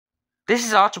This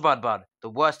is Archibald Bud, the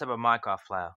worst ever Minecraft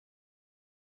player.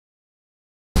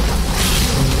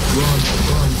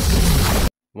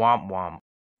 Womp womp.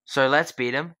 So let's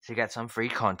beat him to get some free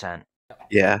content.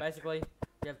 Yeah. Basically,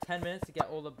 you have 10 minutes to get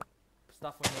all the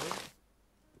stuff we need.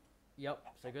 Yep,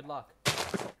 so good luck.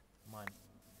 Mine.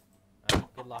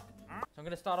 Good luck. So I'm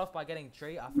gonna start off by getting a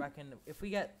tree. I reckon if we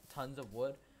get tons of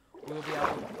wood, we will be able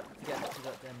to get to the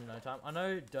end in no time. I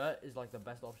know dirt is like the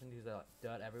best option because there's like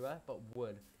dirt everywhere, but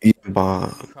wood. Yeah, but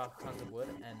Craft tons of wood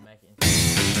and make it into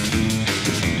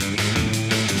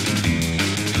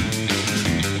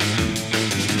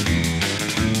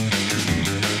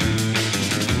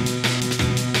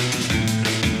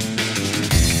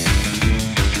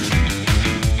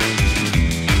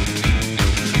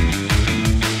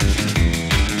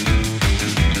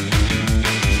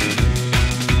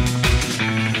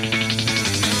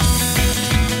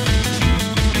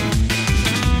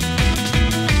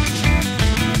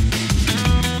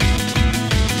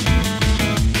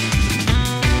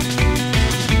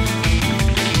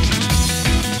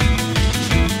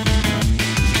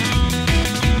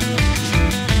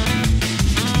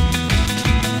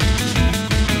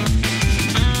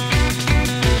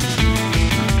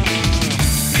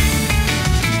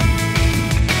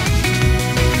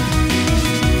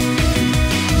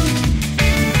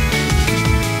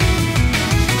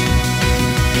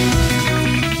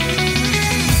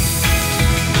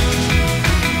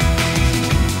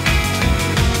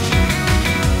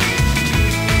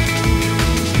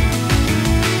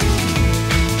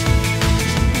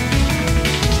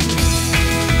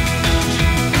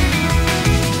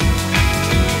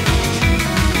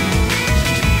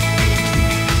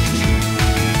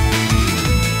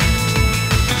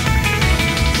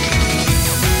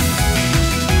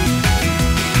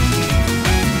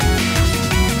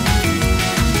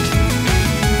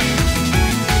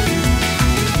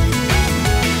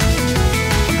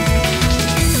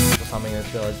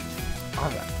village.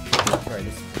 Alright,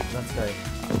 let's go.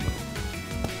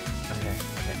 Okay.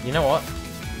 You know what?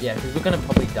 Yeah, because we're gonna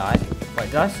probably die.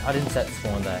 Wait, did I didn't set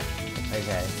spawn there.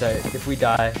 Okay, so if we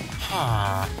die,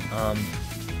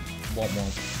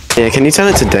 womp. yeah, can you turn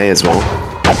it to day as well?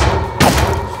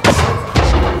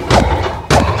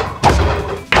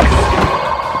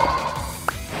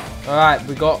 Alright,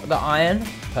 we got the iron.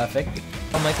 Perfect.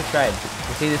 I'll make a trade.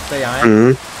 You see this 3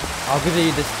 iron? I'll give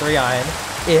you this 3 iron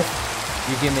if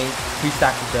you give me 2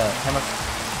 stacks of dirt. How much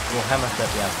dirt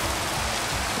do you have?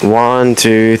 1,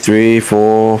 2, 3,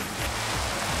 4,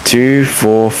 2,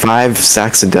 4, 5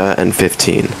 stacks of dirt and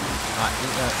 15. Alright,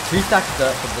 2 stacks of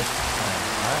dirt for this iron,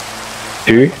 alright?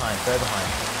 2? Go behind.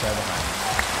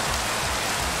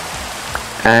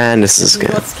 And this is You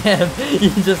got scammed.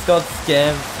 You just got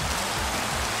scammed.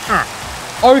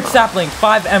 Oak sapling,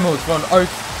 5 emeralds for an oak.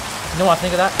 You know what I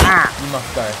think of that? You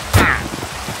must go.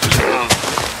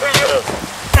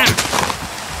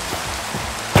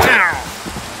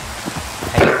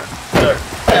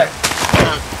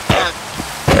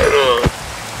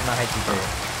 I hate you,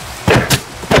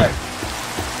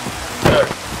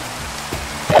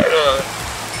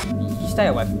 dude. You stay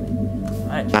away from me.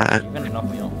 You're gonna knock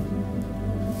me off.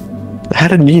 How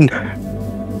did you know?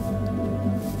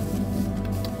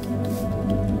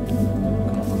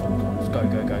 Go.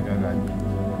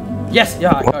 Yes!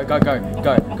 Yeah, go.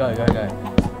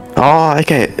 Oh,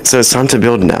 okay. So it's time to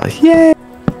build now. Yay! I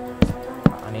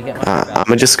need to get my I'm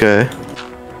gonna just go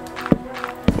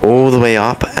all the way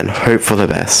up and hope for the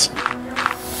best.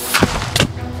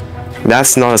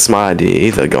 That's not a smart idea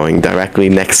either, going directly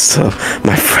next to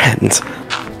my friend.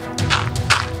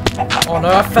 Oh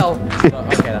no, I fell! No,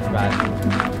 okay, that's bad.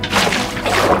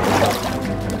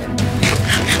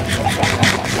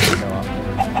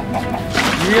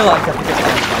 You realise you have to get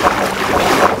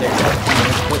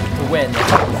to win, you have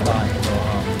to start.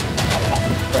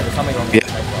 But there's something wrong with Yeah. the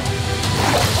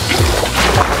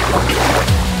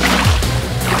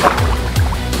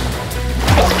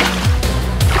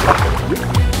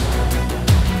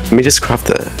Let me just craft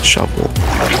the shovel.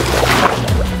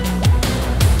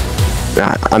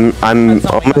 Yeah, I'm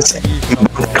almost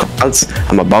above the clouds.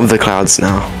 I'm above the clouds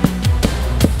now.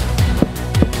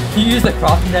 You use the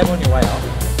crafting table on your way up.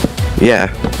 Yeah,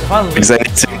 If I lose because I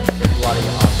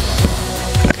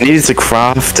needed to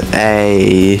craft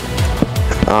a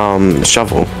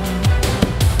shovel.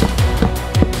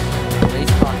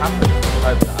 These can't happen.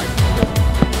 Hope that I can.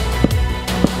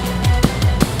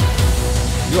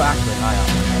 You're actually high up.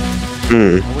 I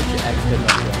wish your eggs could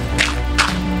not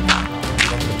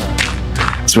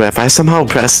be. So if I somehow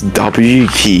press W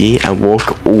key and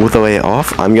walk all the way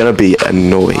off, I'm gonna be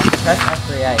annoyed. Press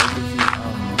F3A.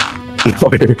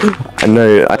 No, I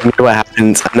know what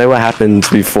happened. I know what happened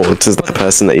before to the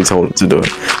person that you told to do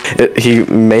it. He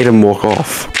made him walk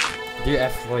off. Do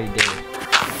F what he did.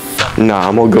 Nah,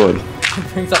 I'm all good.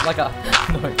 Brings up like a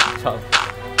no child.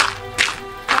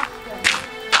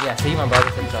 Yeah, see, my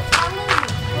brother said trust.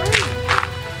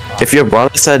 If your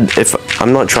brother said, if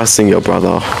I'm not trusting your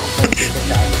brother,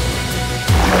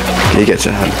 you get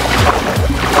your head.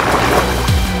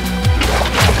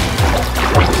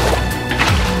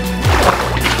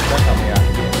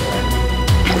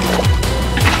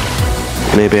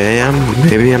 Maybe I am,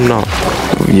 maybe I'm not.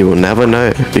 You will never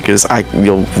know because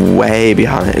you're way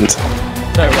behind.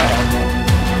 No way.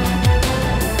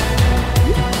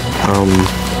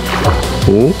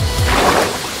 Ooh.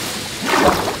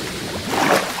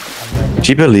 Do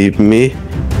you believe me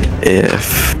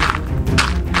if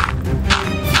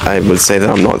I would say that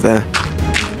I'm not there?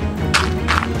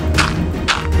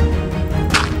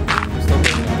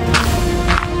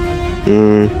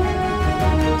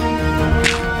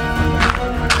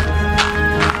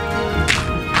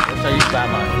 So you spam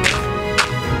mine.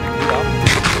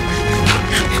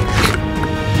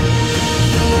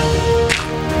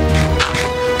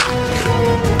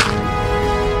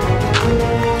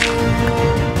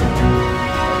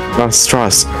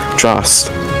 Trust.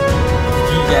 You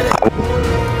get it.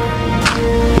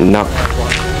 No.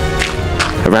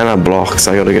 I ran out of blocks,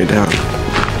 I gotta go down.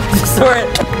 Saw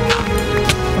it.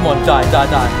 Come on, die.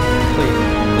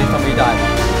 Please tell me you die.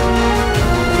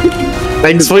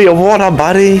 Thanks for your water,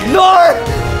 buddy. No!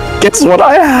 Guess what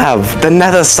I have? The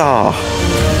Nether Star.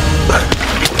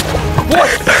 What?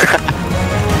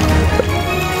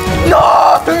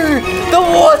 No! The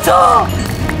water!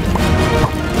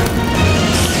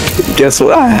 Guess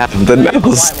what I have? The You're the Nether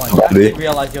white Star, one. I buddy. didn't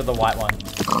realize you're the white one.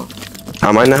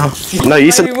 Am I now? No,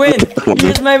 you said made me win. You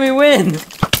just made me win.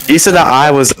 you said that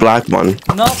I was the black one.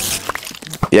 Nope.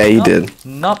 Yeah, you did.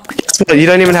 Nope. Guess what? You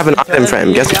don't even have an item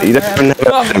frame. Guess what? You don't even have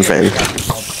an item frame.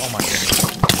 Oh my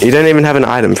god. You don't even have an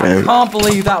item frame. Can't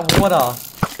believe that water.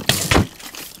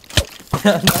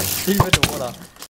 That stupid water.